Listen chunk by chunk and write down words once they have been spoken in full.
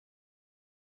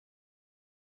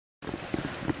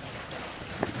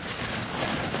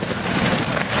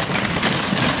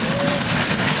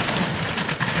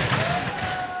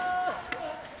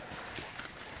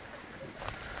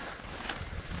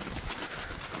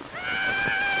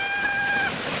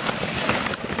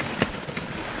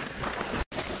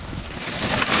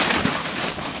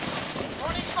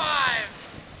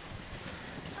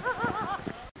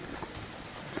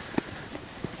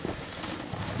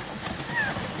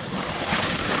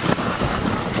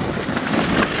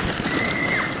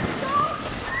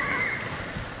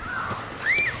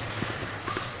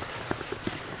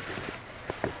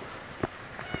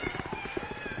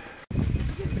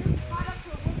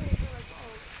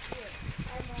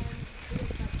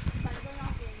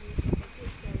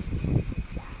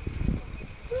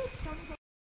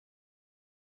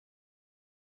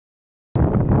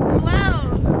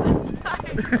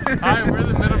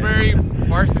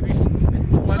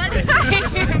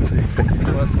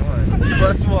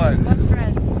+1. Let's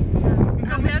friends.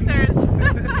 Go Panthers.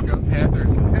 Go Panthers.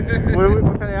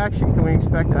 What kind of action can we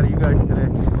expect out of you guys today?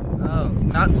 Oh,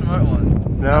 not smart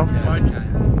one. No? Not smart kind.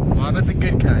 But the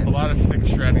good kind. A lot of stick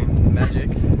shredding. Magic.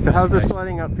 So how's the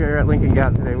sledding up here at Lincoln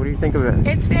Gap today? What do you think of it?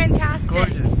 It's fantastic.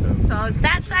 Gorgeous.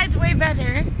 That side's way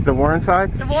better. The Warren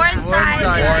side? The Warren side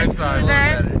Warren is side.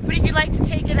 smoother. But if you'd like to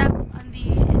take it up on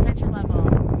the adventure level,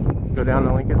 Go down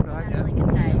the Lincoln on side? the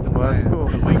Lincoln side. Well, that's cool.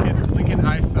 The Lincoln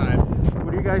High side.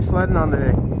 What are you guys sledding on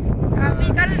today?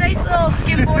 We got a nice little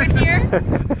skimboard here.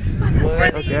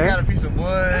 Wood. Okay. Got a piece of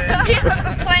wood. We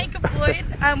have a plank of wood.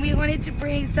 We wanted to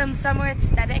bring some summer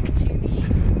aesthetic to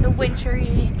the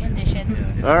wintry conditions.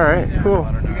 All right, cool.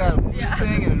 We got a blue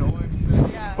thing and an orange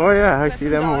thing. Yeah. Oh yeah, I see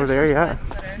them over there, yeah.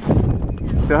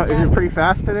 So is it pretty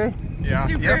fast today? Yeah.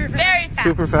 Very fast.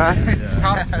 Super fast?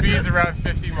 Top speed's around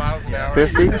 50 miles an hour.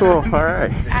 50? Cool, all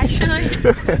right. Actually.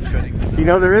 You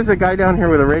know, there is a guy down here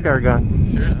with a radar gun.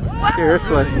 Seriously? Whoa.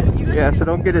 Seriously. Yeah, so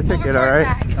don't get a ticket, all right?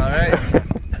 Alright.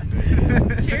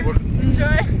 Cheers.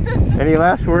 Enjoy. Any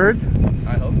last words?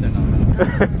 I hope they're not.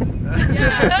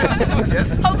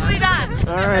 Hopefully not.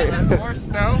 All right. That's more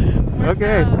snow.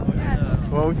 Okay. Yes.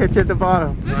 Well, we'll catch you at the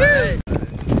bottom. Alright.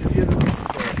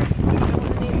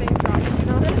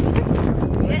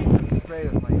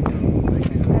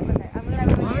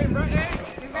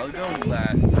 I'll go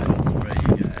last, so I'll spray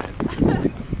you guys.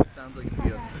 Sounds like a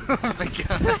deal. Oh my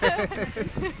god.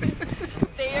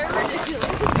 They are ridiculous.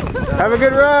 Have a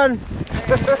good run.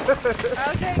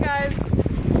 Okay, guys. It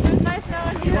was nice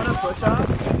knowing you. Want to push off?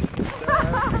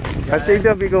 I think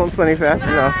they'll be going plenty fast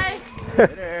enough. Bye.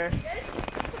 Later.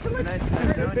 Good night,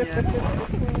 knowing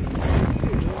you.